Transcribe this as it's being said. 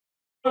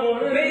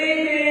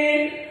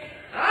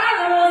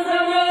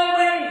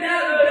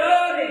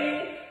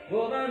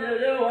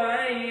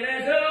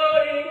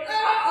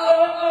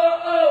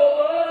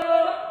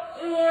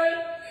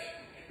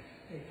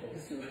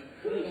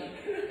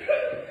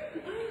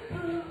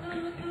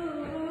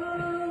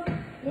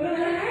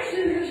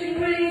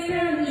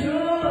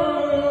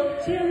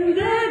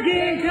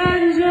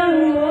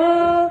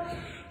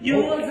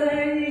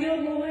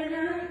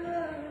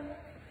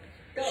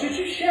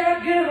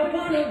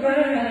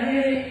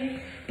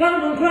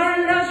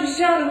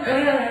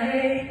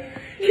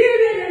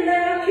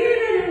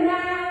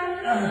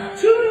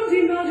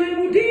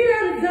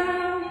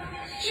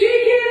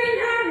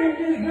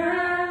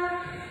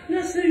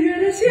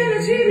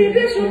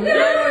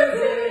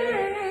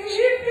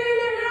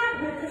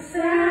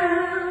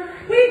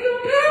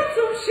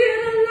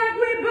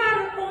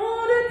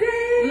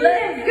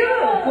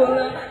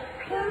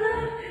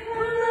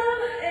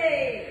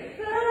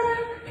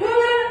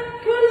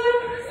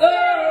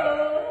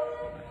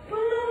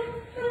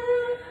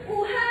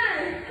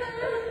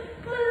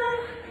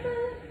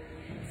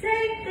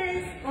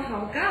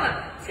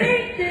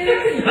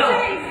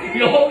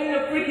You're holding a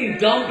freaking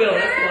dumbbell,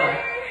 that's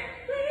why.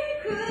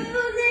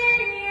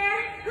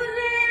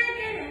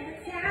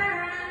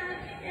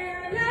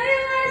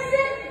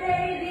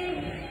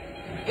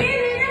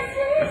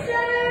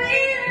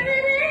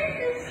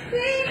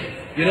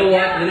 You know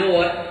what?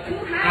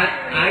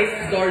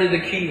 I started the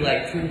key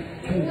like too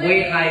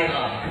way high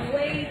up.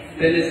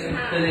 Than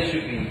it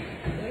should be.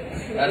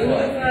 That's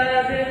why.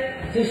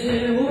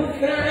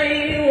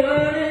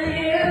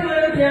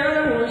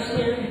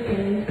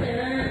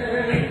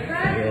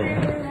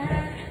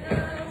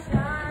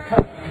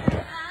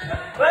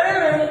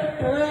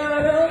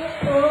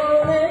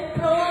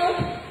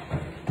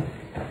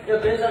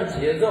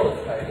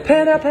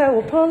陪他陪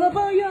我碰了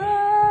朋友。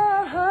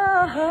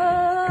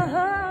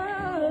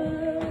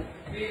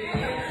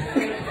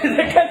你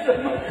在干什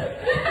么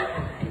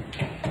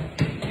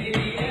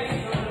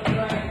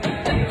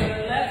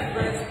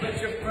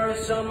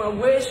？On my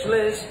wish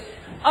list,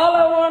 all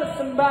I want is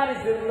somebody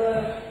to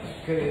love.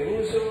 可以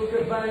无时无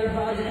刻把你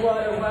抱着我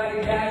的怀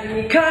里，带着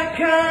你看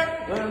看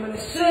我们的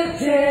世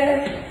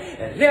界，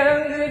两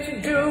个人去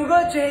度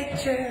过这一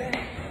切。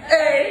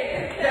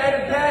Hey, got a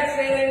bag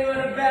saying on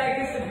the back,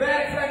 it's a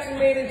bag flexion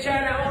made in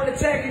China on the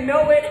tech, you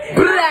know it.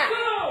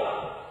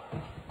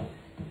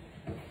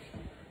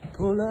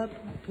 Pull up,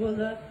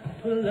 pull up.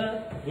 Pull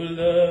up, pull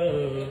up,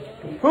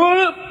 pull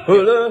up,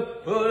 pull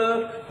up, pull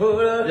up, pull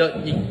up. Yo,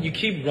 you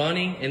keep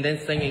running and then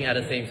singing at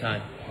the same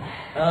time.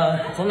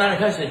 从哪里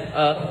开始？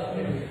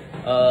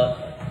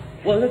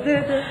我的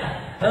对对，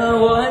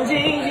我很庆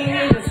幸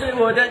你是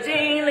我的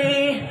经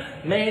历，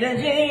美的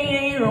记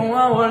忆融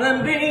化我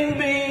冷冰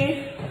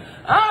冰。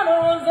I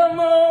don't want some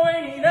more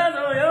为你的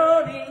所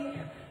有的，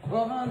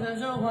我放着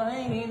手欢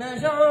迎你的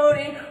手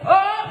里。哦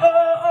哦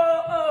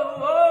哦哦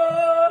哦。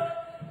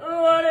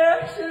我的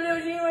是流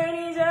星为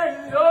你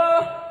闪烁。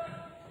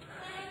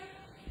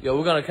Yo,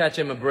 we're gonna catch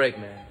him a break,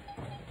 man.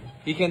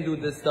 He can't do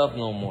this stuff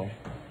no more.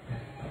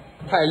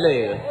 太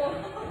累了。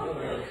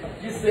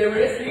You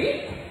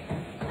seriously?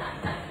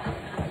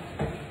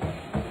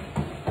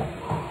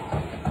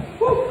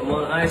 Come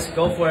on, Ice,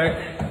 go for it.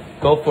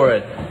 Go for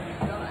it.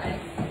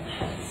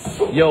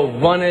 Yo,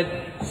 run it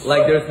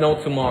like there's no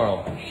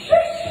tomorrow.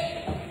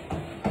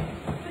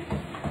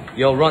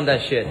 Yo, run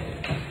that shit.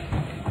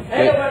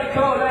 Ain't nobody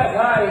call that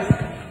ice.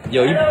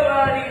 Yo, you.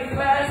 Nobody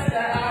fast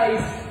that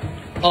ice.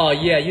 Oh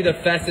yeah, you're the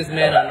fastest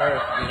man on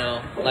earth. You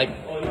know, like.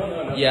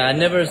 Yeah, I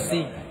never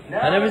see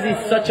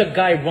such a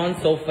guy run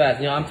so fast.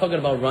 You know, I'm talking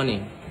about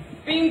running.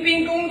 冰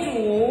冰公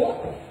主。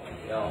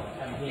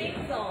林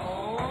总，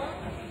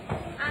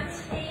阿青。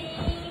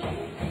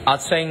阿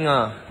青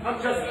啊。I'm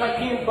just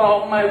talking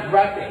about my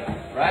rapping,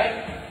 right?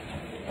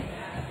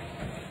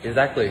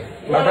 Exactly.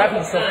 My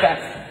rapping so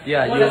fast.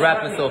 Yeah, you're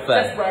rapping so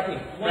fast. Just rapping.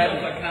 One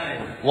of a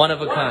kind. One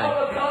of a kind.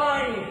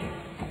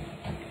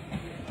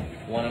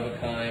 One of a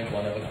kind.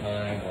 One of a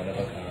kind. One of a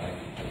kind.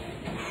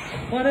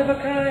 One of a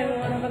kind.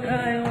 One of a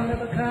kind. One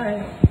of a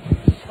kind.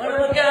 One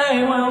of a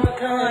kind. One of a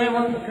kind.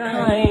 One of a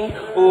kind.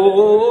 Oh,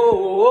 oh,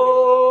 oh, oh,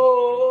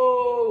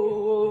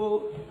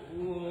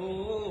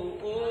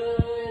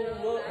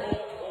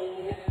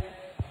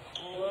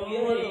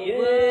 yeah,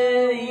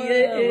 yeah,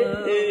 yeah,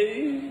 yeah.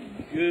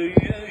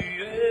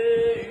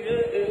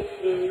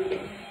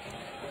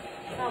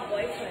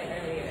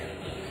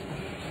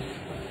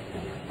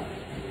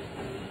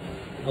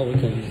 Oh, we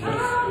can use this.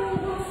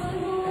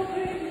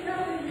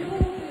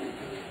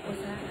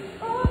 What's that?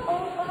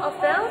 Oh,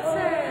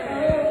 Belson.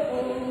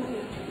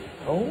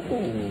 Oh.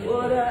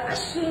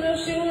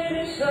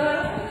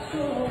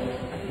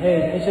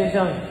 Hey,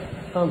 Shang,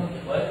 come.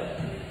 What?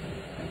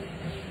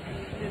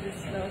 This is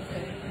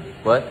filter.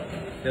 What?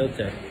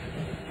 Filter.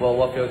 Well,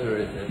 what filter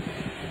is it?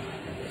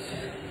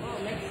 Oh,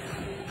 make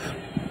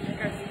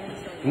our skin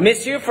so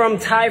Miss you from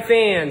Thai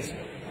fans.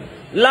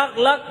 Luck,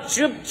 luck,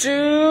 chup,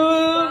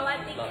 chup.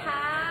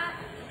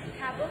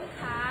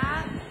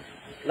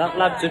 Luck,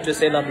 luck, chup, chup.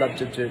 Say luck, luck,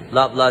 chup, chup.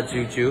 Love, love,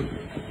 choo choo.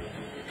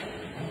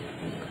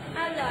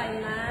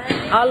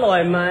 อร่อ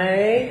ยไหม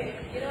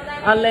You know that?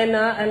 อเลน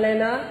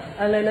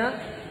า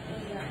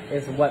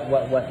is what Oh,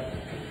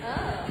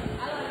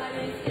 I like my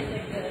name.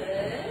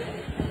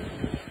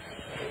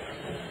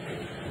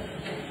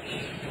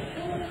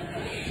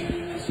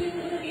 Is it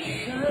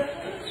good?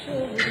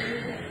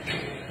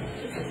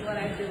 This is what I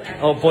do.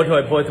 oh โพถอ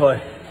ย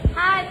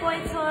Hi, boy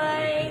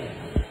toy.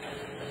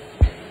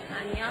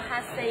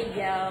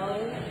 안녕하세요.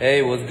 Hey,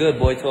 what's good,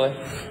 boy toy?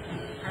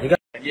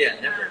 Yeah,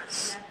 never. Never.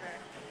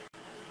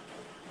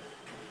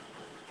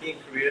 He in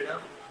Korea now?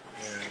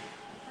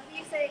 How do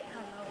you say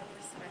hello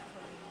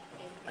respectfully?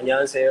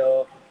 안녕하세요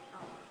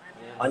Oh,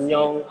 안녕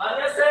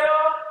안녕하세요.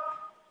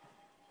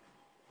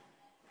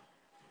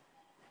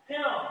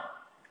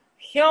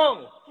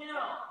 형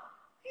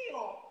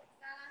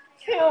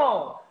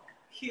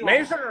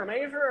没事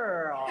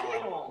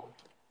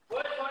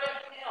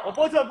我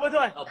波特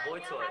Oh, boy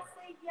toy.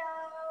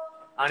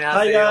 안녕하세요. Hi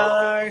안녕하세요.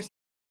 guys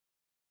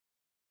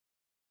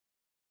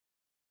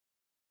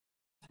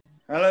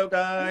Hello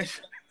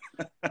guys.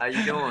 How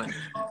you doing?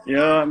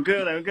 Yeah, I'm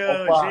good.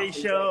 Oppa. Say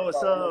show,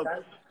 what's up?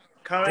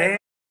 Karen.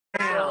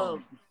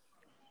 Damn.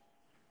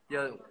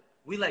 Yo,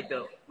 we like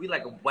a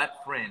web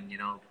friend, you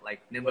know,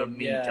 like never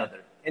meet each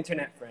other.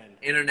 internet friend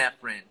Internet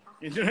friend.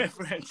 Internet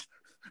friends.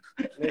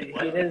 he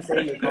didn't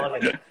say you call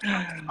him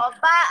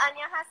오빠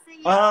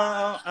안녕하세요.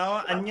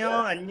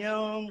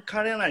 안녕.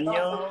 Karen,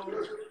 안녕.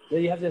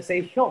 you have to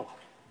say 형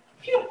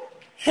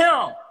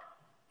Hell.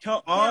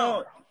 형,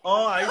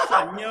 아이스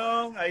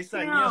안녕.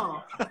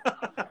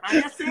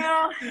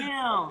 안녕하세요.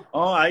 Hell.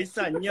 아이스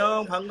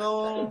안녕.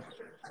 반가워.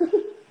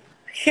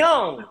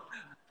 형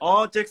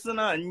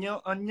잭슨아,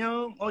 안녕.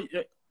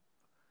 예.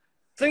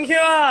 真형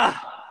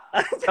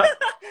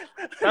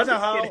大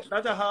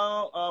家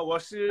好，我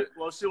是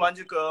丸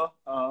子哥，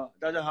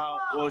大家好，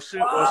我是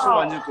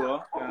丸子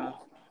哥。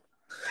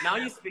Now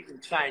you speak in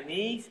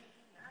Chinese?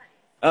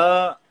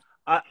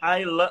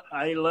 I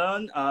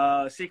learned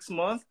 6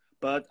 months,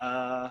 but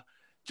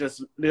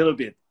just little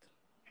bit.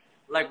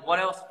 Like what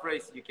else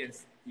phrase you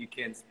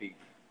can speak?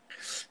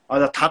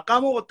 나 다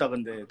까먹었다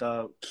근데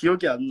나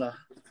기억이 안 나.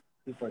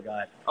 he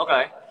forgot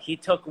Okay. he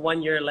took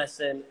 1 year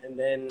lesson and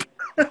then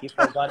he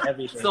forgot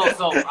everything So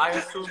I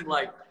assume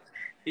like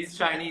his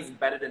Chinese is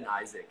better than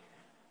Isaac.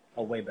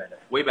 oh way better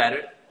Way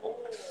better.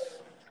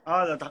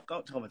 나 다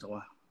잠깐만.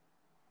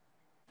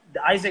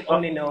 the Isaac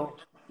only know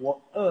我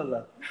饿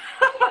了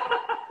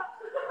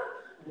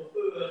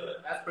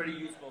That's pretty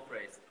useful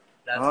phrase.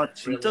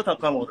 진짜 다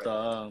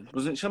까먹었다.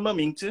 무슨 什么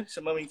名字?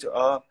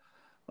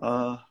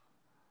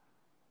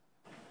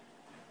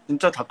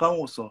 진짜 다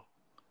까먹었어.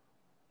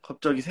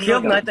 갑자기 생각이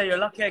안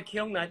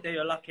기억날 때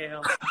연락해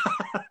형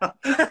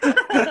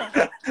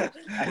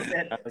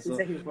he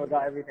said he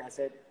forgot everything I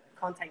said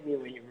contact me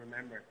when you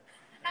remember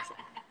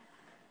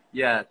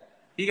Yeah,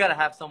 he gotta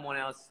have someone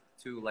else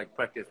to like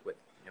practice with,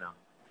 you know.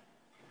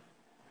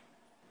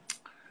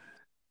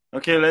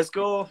 Okay, let's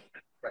go.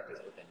 Practice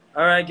with him.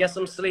 alright get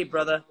some sleep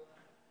brother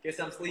Get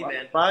some sleep,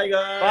 man. Bye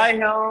guys. bye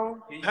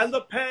형 Hand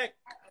the pack.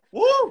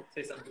 Woo!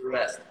 Say something to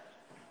rest.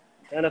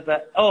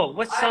 oh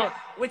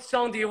which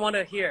song do you want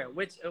to hear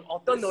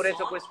어떤 노래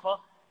듣고 싶어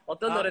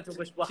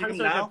한 지금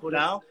소절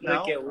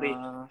부를게 우리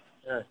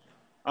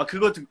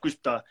그거 듣고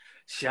싶다.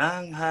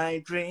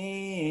 Shanghai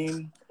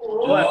Dream.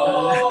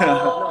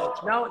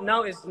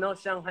 now is no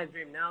Shanghai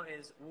Dream now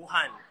is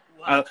Wuhan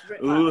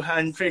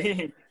Wuhan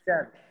Dream.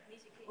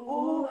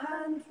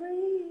 Wuhan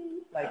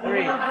Dream like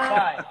 3,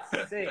 5,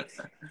 6,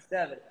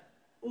 7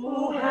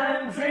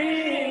 Wuhan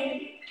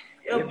Dream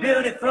you're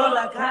beautiful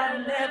like I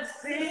never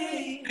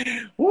seen.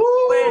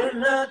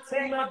 When love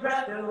take my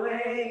breath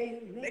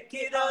away, make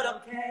it all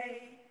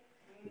okay.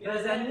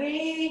 Cause I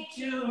need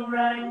you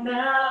right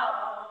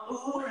now.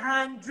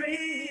 Wuhan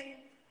Dream.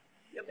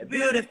 You're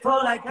beautiful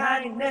like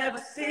I never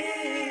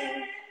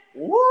seen.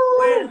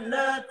 When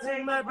love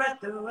take my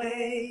breath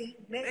away,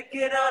 make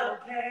it all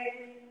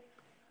okay.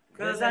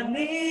 Cause I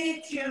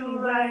need you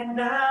right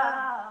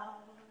now.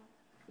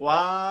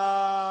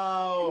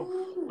 Wow.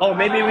 Oh,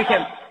 maybe we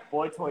can.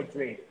 Boy Toy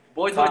Dream.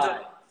 Boy toy.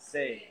 5,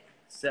 6,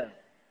 7.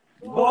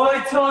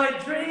 Boy Toy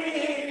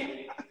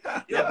Dream.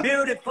 You're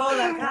beautiful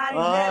like I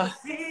never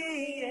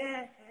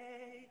seen.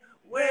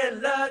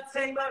 When love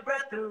take my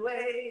breath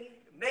away,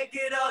 make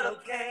it all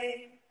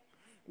okay.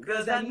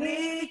 Cause I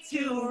need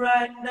you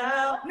right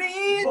now.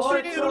 Need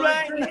Boy you Toy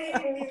right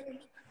Dream.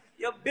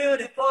 You're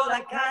beautiful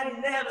like I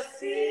never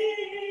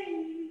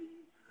seen.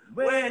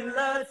 When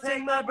love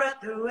take my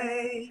breath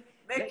away,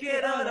 make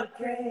it all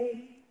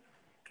okay.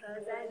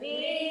 Cause I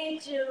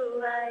need you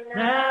right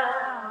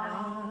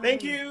now.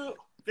 Thank you.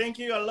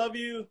 I love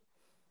you.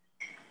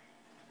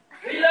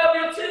 We love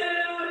you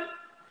too.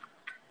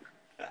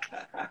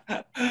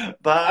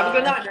 Bye. Have a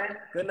good night, man.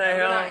 Good night,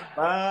 형.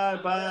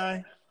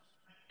 Bye.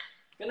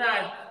 Good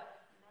night.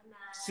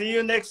 See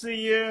you next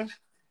year.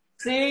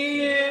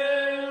 See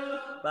you.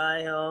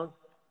 Bye, 형.